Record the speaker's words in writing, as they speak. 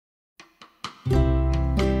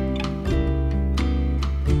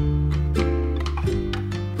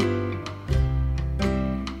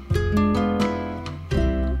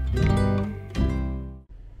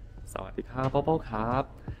包包卡。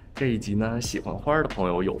这一集呢，喜欢花的朋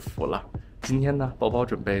友有福了。今天呢，包包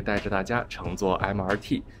准备带着大家乘坐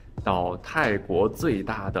MRT 到泰国最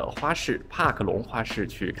大的花市帕克隆花市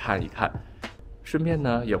去看一看，顺便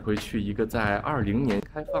呢也会去一个在20年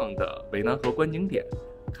开放的湄南河观景点，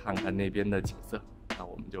看看那边的景色。那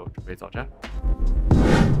我们就准备走站。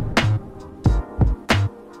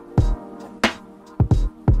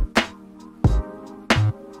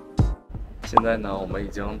现在呢，我们已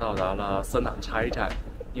经到达了色纳查站，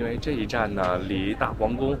因为这一站呢离大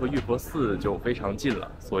皇宫和玉佛寺就非常近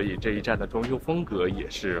了，所以这一站的装修风格也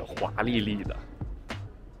是华丽丽的。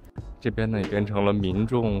这边呢也变成了民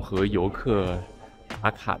众和游客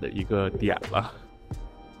打卡的一个点了。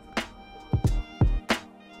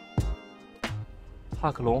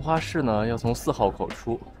帕克隆花市呢要从4号口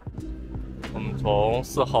出，我们从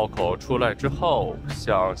4号口出来之后，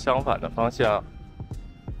向相反的方向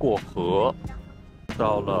过河，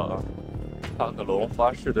到了帕克隆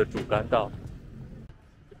花市的主干道。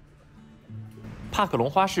帕克隆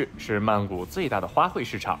花市是曼谷最大的花卉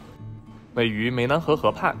市场，位于湄南河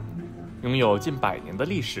河畔，拥有近100年的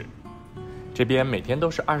历史。这边每天都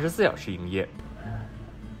是24小时营业。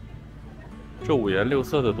这五颜六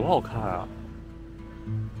色的多好看啊！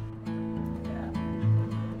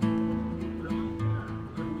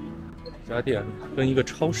这家店跟一个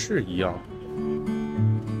超市一样。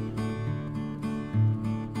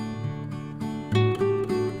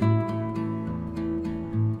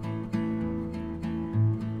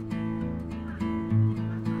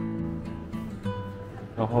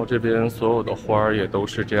然后这边所有的花儿也都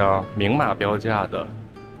是这样明码标价的，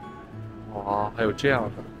哇，还有这样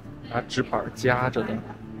的拿纸板夹着的。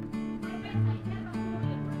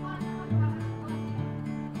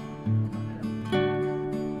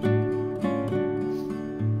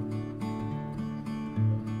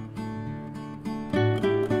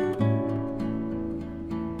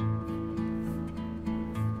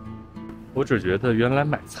我只觉得原来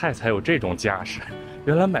买菜才有这种架势，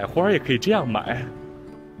原来买花也可以这样买。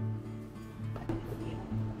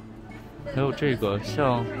还有这个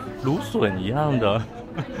像芦笋一样的，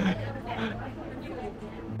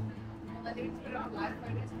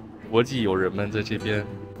国际友人们在这边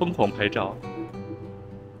疯狂拍照。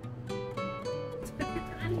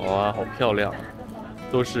哇，好漂亮，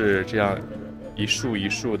都是这样一束一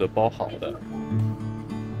束的包好的。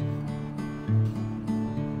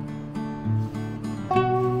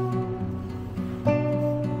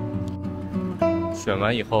选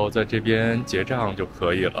完以后，在这边结账就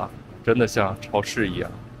可以了。真的像超市一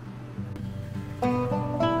样。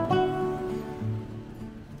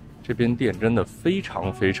这边店真的非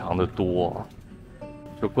常非常的多，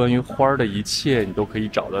就关于花的一切你都可以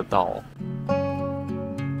找得到。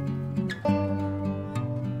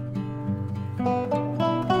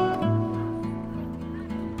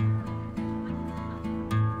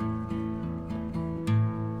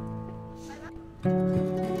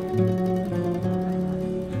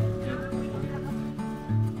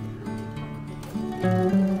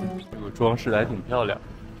装饰的还挺漂亮，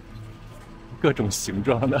各种形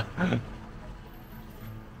状的。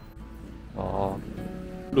哦，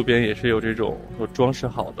路边也是有这种装饰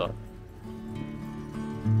好的。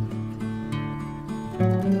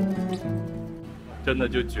真的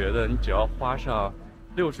就觉得你只要花上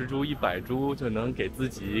60铢、100铢，就能给自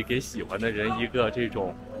己、给喜欢的人一个这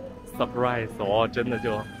种 surprise， 哦，真的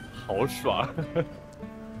就好爽。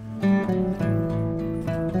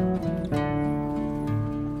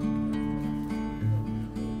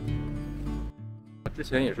之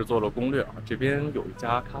前也是做了攻略啊，这边有一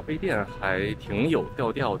家咖啡店还挺有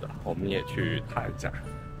调调的，我们也去看一下。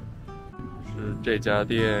是这家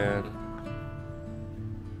店，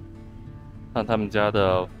看他们家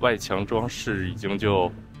的外墙装饰已经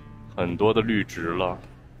就很多的绿植了。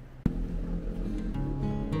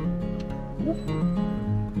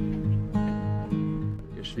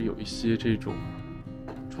也是有一些这种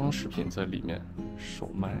装饰品在里面售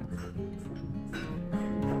卖。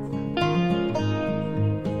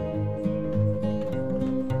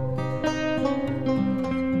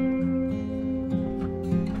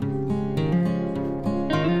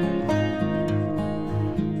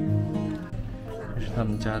他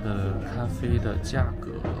们家的咖啡的价格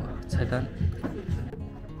菜单。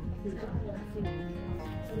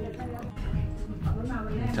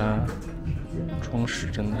这家装饰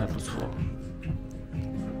真的还不错。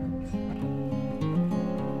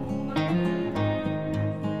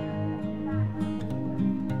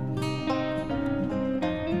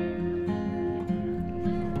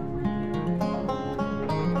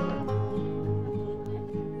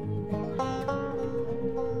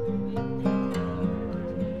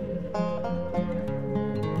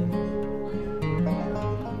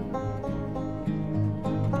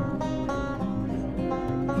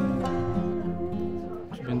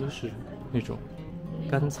是那种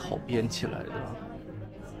干草编起来的。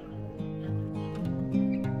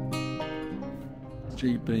这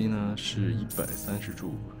一杯呢是130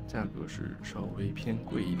铢，价格是稍微偏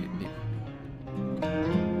贵一点点。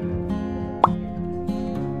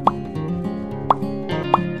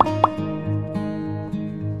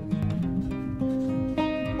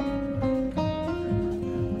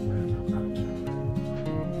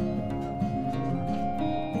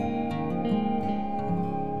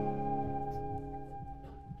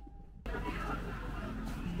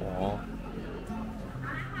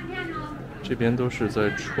这边都是在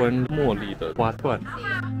穿茉莉的花段。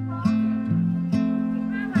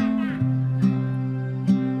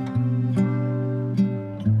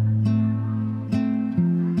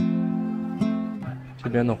这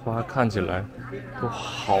边的花看起来都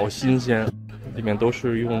好新鲜，里面都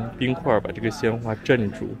是用冰块把这个鲜花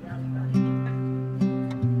镇住。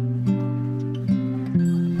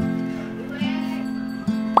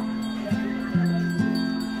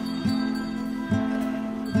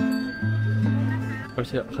而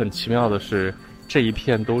且很奇妙的是，这一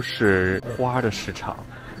片都是花的市场，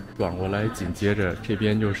转过来紧接着这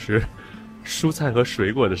边就是蔬菜和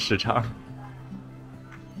水果的市场。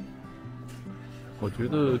我觉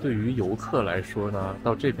得对于游客来说呢，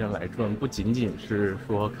到这边来转不仅仅是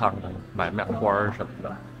说看看买花什么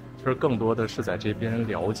的，其实更多的是在这边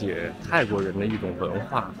了解泰国人的一种文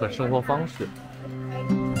化和生活方式。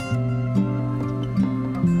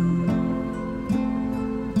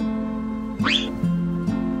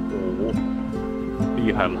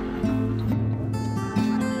厉害了！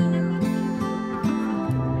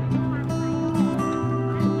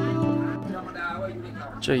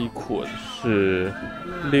这一捆是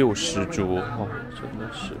60铢，哇，真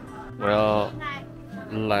的是！我要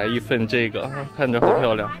来一份这个，看着好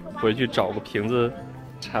漂亮，回去找个瓶子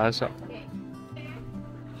插上。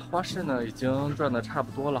花市呢已经转得差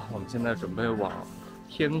不多了，我们现在准备往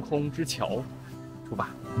天空之桥出发。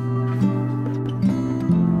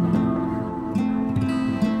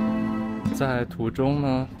在途中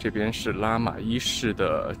呢，这边是拉玛一世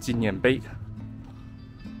的纪念碑，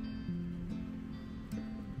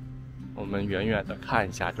我们远远的看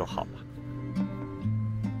一下就好了。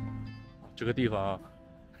这个地方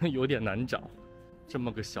有点难找，这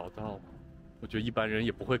么个小道，我觉得一般人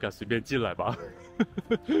也不会敢随便进来吧。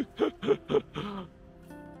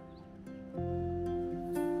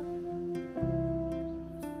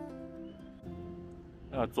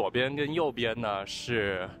左边跟右边呢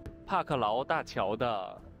是帕克劳大桥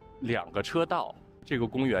的2个车道，这个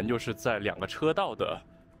公园就是在2个车道的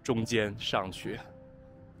中间上去。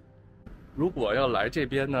如果要来这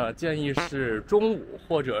边呢，建议是中午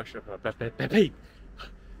或者是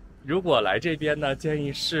如果来这边呢，建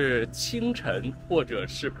议是清晨或者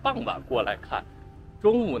是傍晚过来看。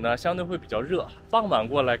中午呢相对会比较热，傍晚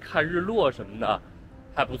过来看日落什么的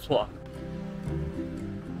还不错。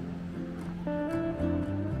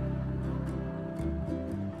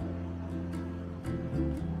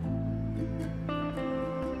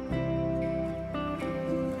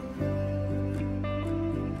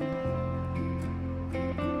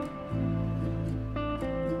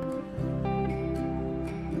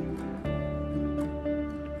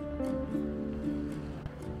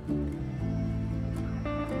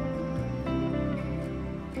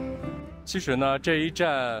其实呢，这一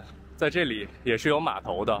站在这里也是有码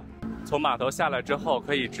头的，从码头下来之后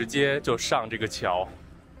可以直接就上这个桥。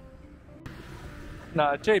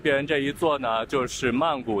那这边这一座呢，就是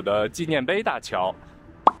曼谷的纪念碑大桥，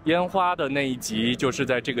烟花的那一集就是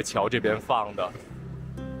在这个桥这边放的。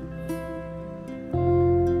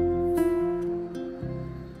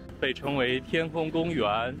被称为天空公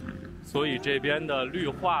园，所以这边的绿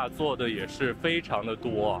化做的也是非常的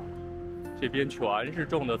多，这边全是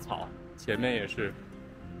种的草。前面也是，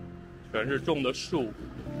全是种的树。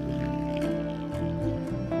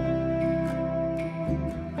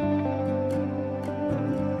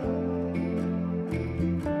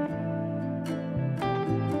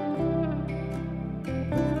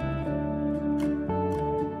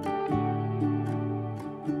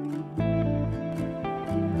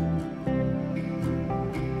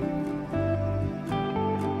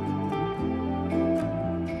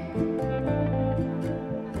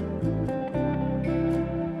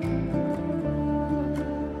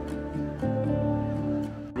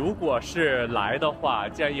如果是来的话，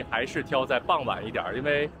建议还是挑在傍晚一点，因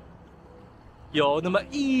为有那么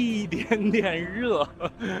一点点热。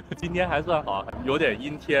今天还算好，有点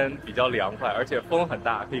阴天，比较凉快，而且风很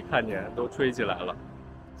大，可以看见都吹起来了。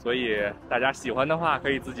所以大家喜欢的话可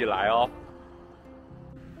以自己来哦。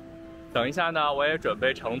等一下呢，我也准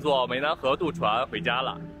备乘坐湄南河渡船回家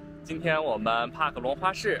了。今天我们帕克隆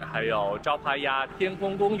花市还有昭帕亚天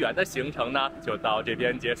空公园的行程呢，就到这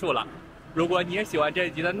边结束了。如果你也喜欢这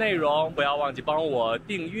一集的内容，不要忘记帮我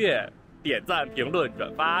订阅、点赞、评论、转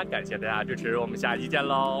发，感谢大家支持，我们下期见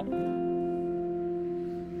喽！